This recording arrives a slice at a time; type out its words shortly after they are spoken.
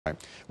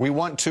We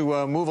want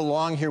to move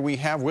along here. We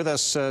have with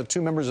us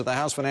two members of the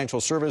House Financial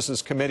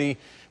Services Committee.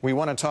 We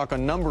want to talk a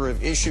number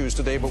of issues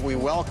today, but we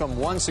welcome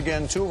once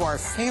again two of our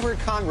favorite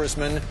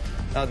congressmen,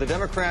 the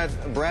Democrat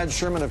Brad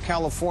Sherman of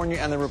California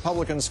and the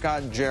Republican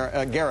Scott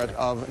Garrett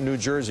of New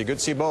Jersey. Good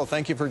to see you both.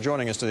 Thank you for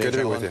joining us today,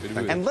 gentlemen. Good to be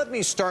with you. And let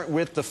me start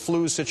with the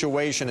flu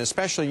situation,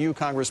 especially you,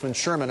 Congressman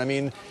Sherman. I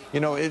mean,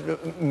 you know,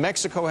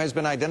 Mexico has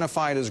been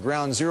identified as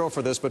ground zero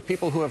for this, but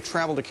people who have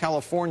traveled to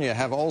California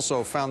have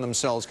also found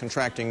themselves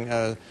contracting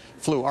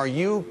flu. Are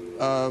you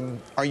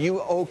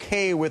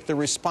okay with the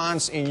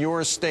response in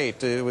your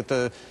state, with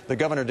the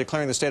governor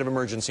declaring the state of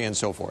emergency and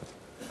so forth?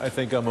 I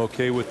think I'm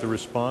okay with the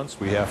response.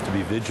 We have to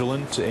be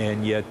vigilant,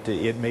 and yet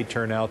it may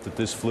turn out that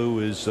this flu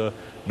is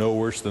no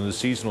worse than the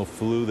seasonal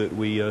flu that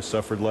we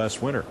suffered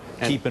last winter.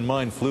 And keep in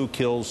mind, flu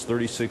kills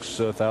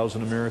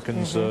 36,000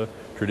 Americans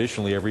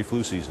traditionally every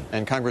flu season.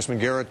 And Congressman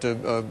Garrett,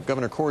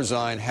 Governor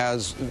Corzine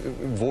has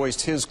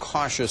voiced his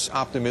cautious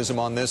optimism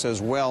on this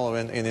as well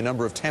in the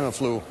number of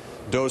Tamiflu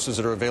doses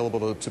that are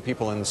available to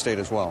people in the state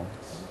as well.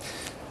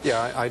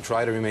 Yeah, I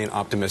try to remain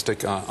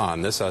optimistic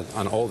on this,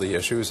 on all the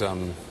issues.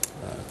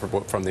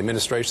 From the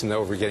administration,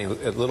 though, we're getting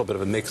a little bit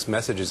of a mixed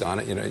messages on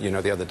it. You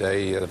know, the other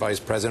day, the vice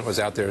president was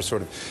out there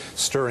sort of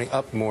stirring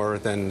up more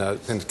than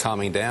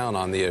calming down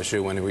on the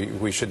issue, when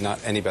we should not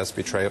any best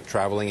be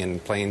traveling in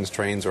planes,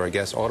 trains, or I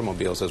guess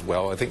automobiles as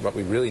well. I think what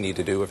we really need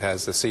to do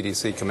is the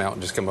CDC come out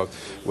and just come up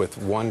with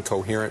one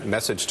coherent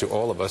message to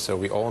all of us, so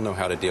we all know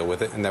how to deal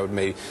with it, and that would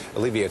maybe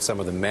alleviate some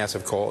of the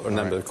massive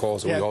number of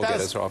calls that we all get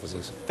as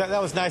offices.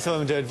 That was nice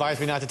of him to advise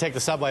me not to take the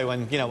subway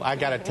when, you know, I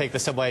got to take the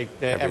subway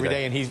every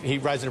day, and he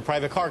rides in a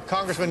private car.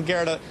 Congressman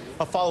Garrett,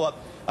 a follow-up.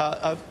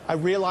 I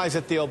realize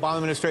that the Obama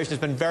administration has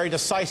been very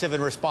decisive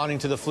in responding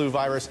to the flu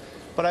virus,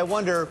 but I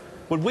wonder,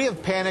 would we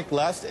have panicked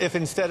less if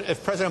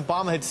President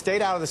Obama had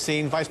stayed out of the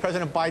scene, Vice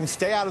President Biden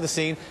stay out of the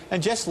scene,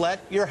 and just let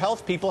your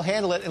health people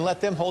handle it and let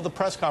them hold the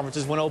press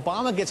conferences? When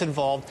Obama gets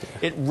involved,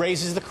 it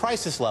raises the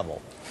crisis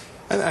level.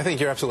 I think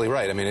you're absolutely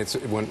right. I mean, it's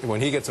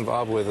when he gets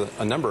involved with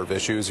a number of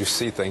issues, you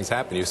see things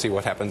happen. You see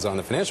what happens on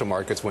the financial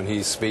markets when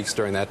he speaks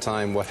during that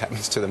time, what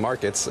happens to the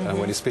markets.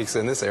 When he speaks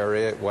in this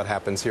area, what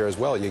happens here as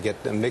well. You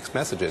get mixed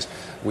messages.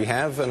 We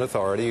have an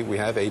authority. We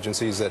have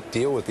agencies that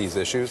deal with these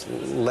issues.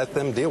 Let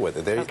them deal with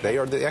it. They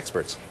are the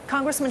experts.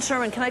 Congressman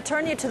Sherman, can I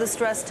turn you to the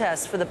stress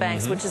test for the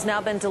banks, which has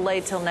now been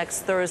delayed till next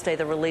Thursday,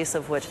 the release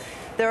of which.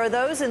 There are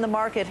those in the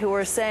market who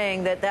are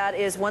saying that that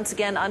is once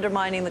again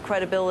undermining the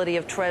credibility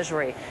of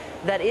Treasury.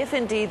 That if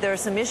indeed there are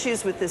some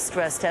issues with this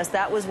stress test,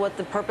 that was what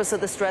the purpose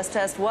of the stress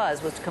test was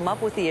to come up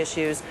with the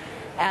issues,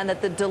 and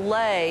that the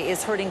delay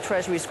is hurting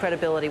Treasury's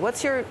credibility.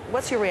 What's your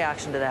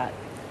reaction to that?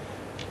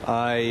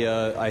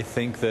 I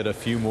think that a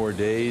few more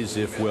days,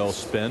 if well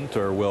spent,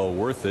 are well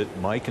worth it.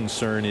 My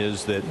concern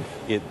is that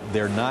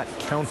they're not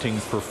counting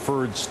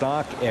preferred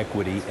stock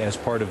equity as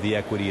part of the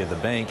equity of the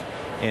bank,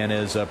 and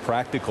as a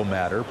practical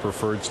matter,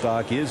 preferred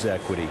stock is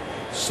equity.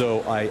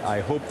 So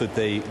I hope that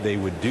they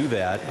would do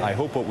that. I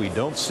hope what we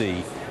don't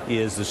see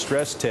is the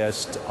stress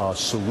test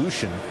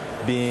solution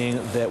being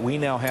that we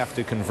now have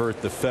to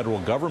convert the federal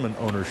government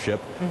ownership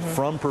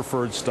from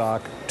preferred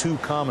stock to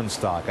common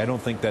stock. I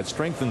don't think that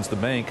strengthens the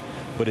bank,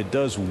 but it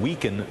does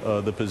weaken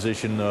the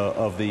position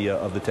of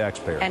the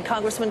taxpayer. And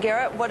Congressman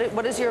Garrett,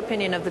 what is your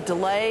opinion of the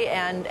delay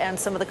and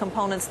some of the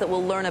components that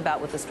we'll learn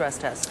about with the stress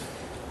test?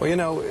 Well, you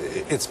know,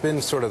 it's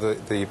been sort of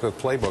the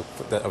playbook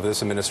of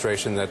this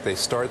administration that they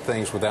start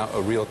things without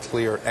a real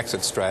clear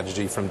exit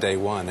strategy from day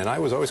one. And I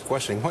was always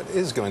questioning what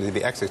is going to be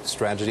the exit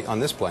strategy on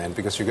this plan,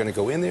 because you're going to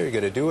go in there, you're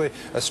going to do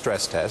a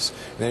stress test,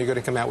 and then you're going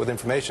to come out with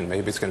information.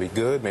 Maybe it's going to be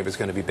good, maybe it's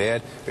going to be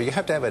bad, but you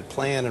have to have a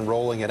plan and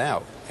rolling it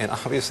out. And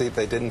obviously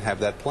they didn't have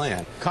that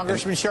plan.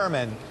 Congressman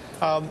Sherman,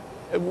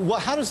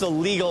 how does the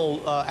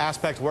legal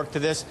aspect work to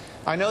this?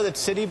 I know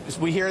that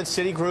we hear that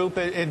Citigroup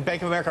and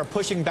Bank of America are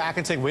pushing back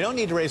and saying we don't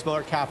need to raise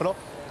more capital.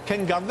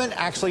 Can government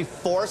actually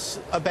force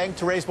a bank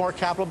to raise more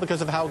capital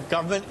because of how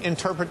government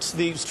interprets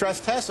the stress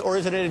test, or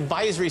is it an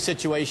advisory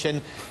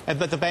situation,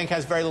 but the bank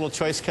has very little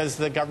choice because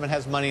the government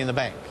has money in the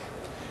bank?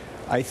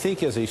 I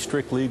think as a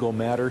strict legal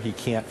matter, he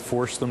can't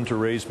force them to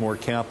raise more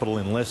capital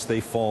unless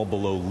they fall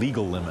below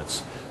legal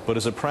limits. But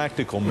as a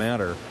practical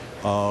matter,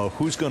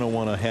 who's going to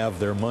want to have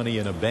their money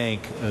in a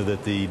bank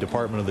that the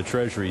Department of the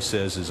Treasury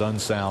says is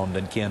unsound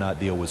and cannot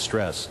deal with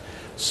stress?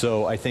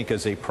 So I think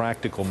as a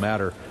practical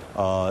matter,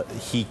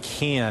 he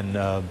can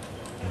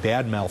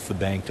badmouth the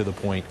bank to the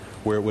point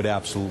where it would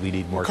absolutely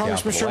need more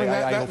capital. Sherman,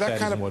 I hope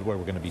that isn't what we're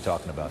going to be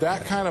talking about.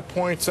 That kind of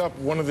points up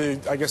one of the,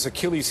 I guess,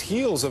 Achilles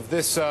heels of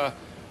this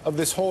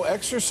whole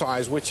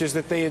exercise, which is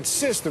that they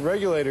insist, the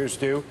regulators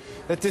do,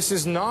 that this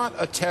is not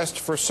a test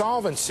for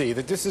solvency,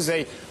 that this is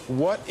a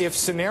what-if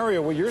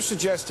scenario. What you're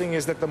suggesting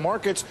is that the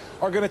markets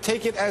are going to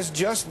take it as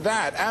just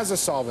that, as a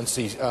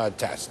solvency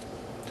test.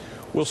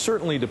 Well,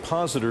 certainly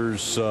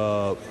depositors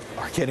are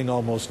getting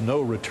almost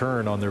no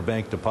return on their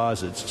bank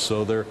deposits,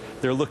 so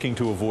they're looking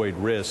to avoid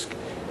risk.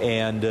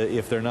 And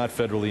if they're not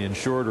federally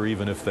insured, or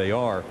even if they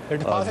are, their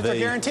deposits are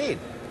guaranteed.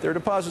 their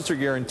deposits are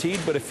guaranteed,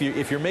 but if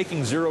you're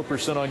making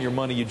 0% on your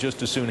money, you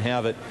just as soon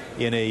have it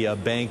in a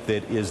bank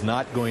that is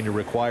not going to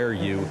require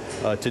you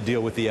to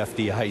deal with the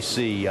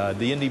FDIC.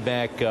 The Indy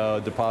Bank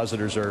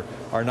depositors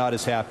are not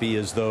as happy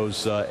as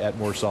those at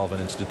more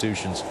solvent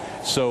institutions.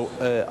 So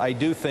I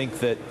do think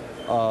that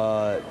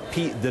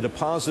the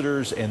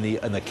depositors and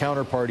the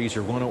counterparties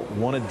are going to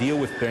want to deal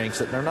with banks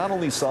that are not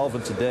only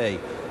solvent today,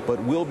 but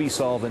will be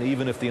solvent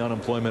even if the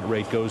unemployment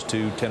rate goes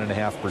to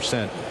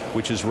 10.5%,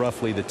 which is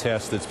roughly the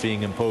test that's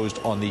being imposed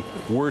on the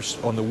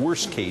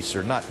worst case,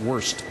 or not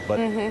worst, but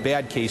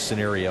bad case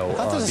scenario. I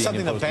thought this is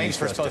something the banks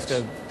were supposed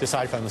to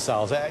decide for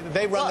themselves.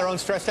 They run their own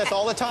stress tests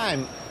all the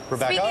time.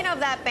 Rebecca? Speaking of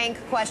that bank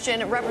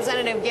question,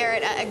 Representative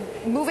Garrett,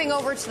 moving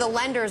over to the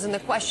lenders and the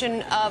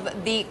question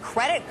of the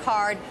credit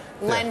card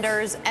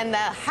lenders and the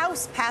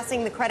House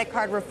passing the credit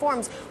card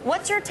reforms.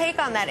 What's your take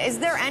on that? Is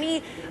there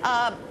any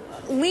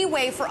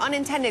leeway for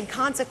unintended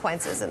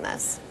consequences in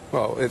this?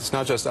 Well, it's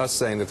not just us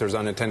saying that there's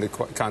unintended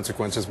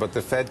consequences, but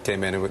the Fed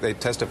came in and they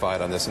testified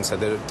on this and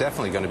said there are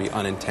definitely going to be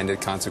unintended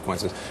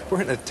consequences.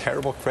 We're in a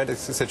terrible credit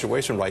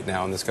situation right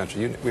now in this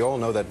country. We all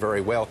know that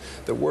very well.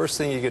 The worst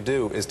thing you could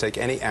do is take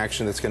any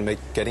action that's going to make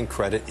getting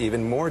credit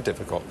even more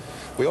difficult.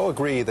 We all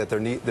agree that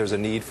there's a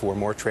need for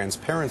more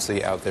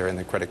transparency out there in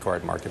the credit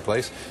card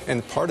marketplace,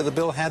 and part of the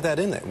bill had that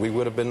in it. We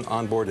would have been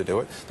on board to do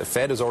it. The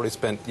Fed has already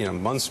spent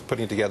months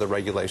putting together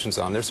regulations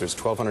on this. There's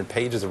 1,200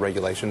 pages of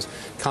regulations.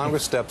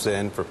 Congress steps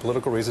in for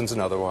political reasons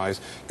and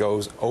otherwise,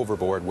 goes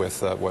overboard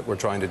with what we're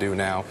trying to do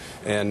now,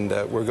 and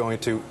we're going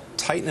to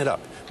tighten it up.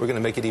 We're going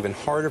to make it even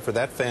harder for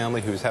that family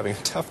who's having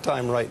a tough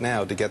time right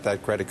now to get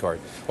that credit card.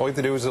 All you have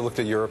to do is look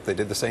to Europe. They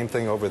did the same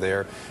thing over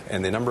there,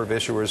 and the number of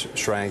issuers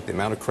shrank, the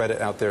amount of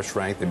credit out there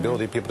shrank, the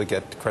ability of people to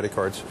get credit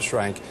cards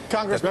shrank.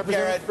 Congressman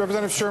Garrett.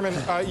 Representative Sherman,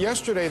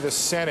 yesterday the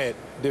Senate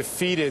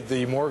defeated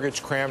the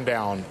mortgage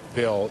cram-down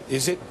bill.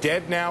 Is it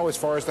dead now as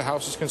far as the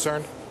House is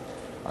concerned?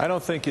 I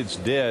don't think it's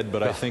dead,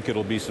 but I think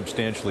it'll be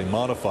substantially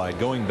modified.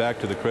 Going back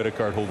to the credit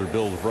card holder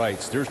bill of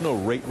rights, there's no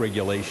rate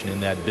regulation in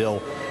that bill.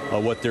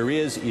 What there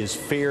is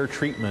fair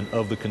treatment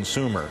of the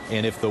consumer.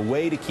 And if the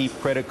way to keep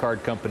credit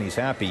card companies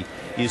happy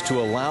is to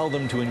allow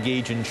them to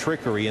engage in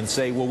trickery and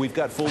say, well, we've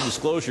got full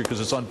disclosure because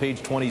it's on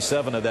page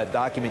 27 of that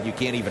document you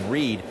can't even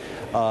read,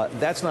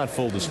 that's not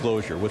full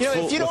disclosure.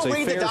 If you don't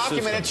read the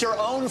document, it's your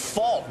own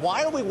fault.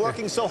 Why are we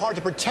working so hard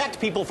to protect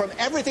people from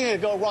everything that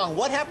could go wrong?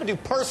 What happened to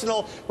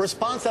personal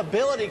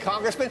responsibility,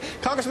 Congressman?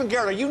 Congressman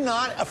Garrett, are you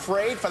not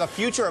afraid for the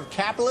future of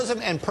capitalism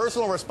and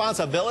personal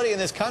responsibility in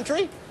this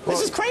country? Well,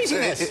 this is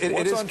craziness.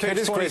 What's on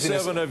page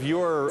 27 of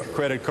your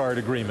credit card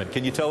agreement?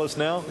 Can you tell us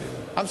now?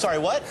 I'm sorry,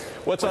 what?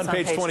 What's on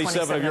page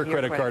 27 of your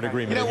credit card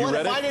agreement? You know what?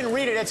 If I didn't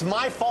read it, it's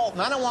my fault,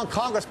 and I don't want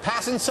Congress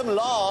passing some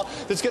law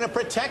that's going to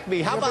protect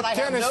me. How about I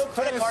have no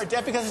credit card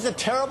debt because it's a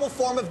terrible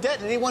form of debt,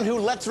 and anyone who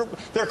lets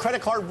their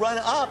credit card run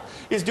up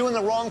is doing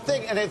the wrong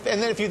thing. And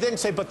then if you then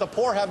say, but the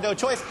poor have no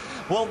choice,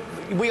 well,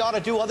 we ought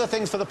to do other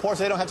things for the poor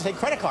so they don't have to take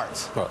credit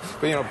cards. Well,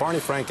 but Barney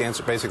Frank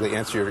basically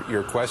answered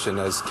your question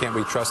as, can't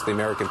we trust the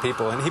American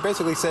people? And he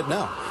basically said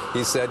no.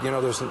 He said,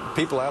 there's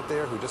people out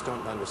there who just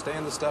don't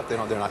understand the stuff. They're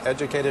not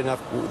educated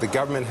enough. The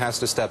government has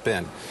to step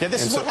in. Yeah,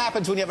 this is what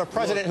happens when you have a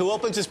president who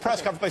opens his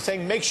press conference by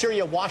saying, make sure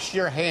you wash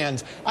your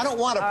hands. I don't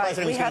want a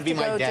president who's going to be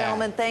my dad.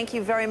 Gentlemen, thank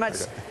you very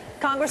much. Okay.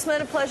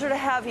 Congressman, a pleasure to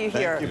have you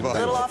here. Thank you, a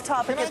little off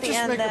topic at the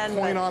end. Can I just make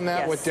a point on that,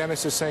 yes. what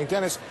Dennis is saying?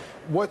 Dennis,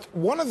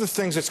 one of the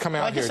things that's come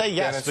out here... I say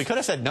yes. Dennis, we could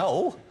have said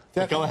no.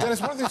 Dennis, one of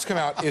the things that's come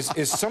out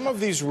is some of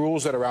these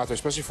rules that are out there,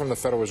 especially from the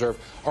Federal Reserve,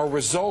 are a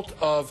result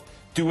of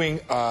doing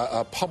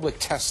public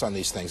tests on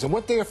these things. And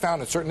what they have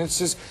found in certain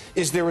instances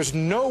is there is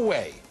no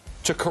way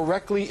to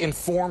correctly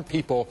inform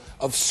people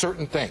of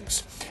certain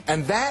things.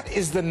 And that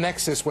is the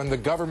nexus when the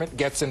government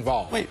gets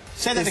involved. Wait,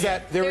 say that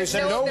again. There's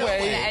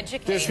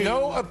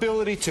no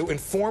ability to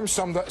inform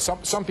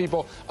some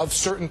people of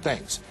certain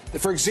things.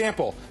 For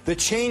example, the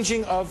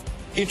changing of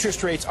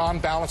interest rates on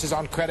balances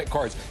on credit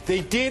cards.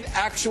 They did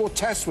actual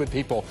tests with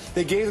people.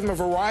 They gave them a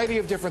variety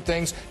of different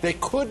things. They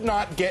could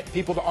not get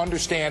people to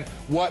understand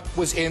what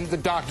was in the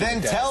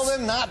document. Then tell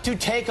them not to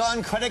take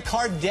on credit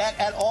card debt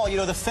at all.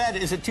 The Fed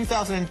is at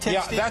 2010.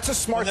 Yeah, that's a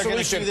smart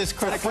solution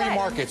for free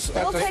markets.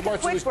 We'll take a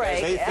quick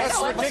break.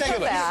 That's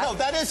ridiculous. No,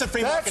 that is a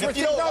free market.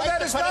 No,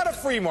 that is not a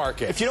free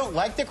market. If you don't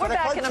like the credit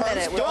card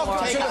terms,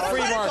 don't take out a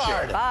free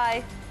market.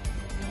 Bye.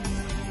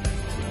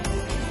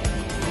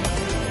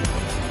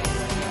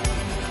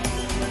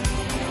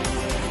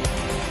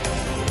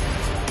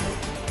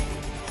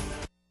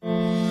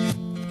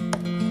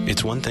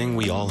 It's one thing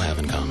we all have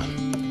in common.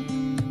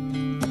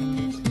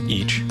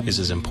 Each is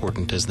as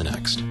important as the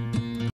next.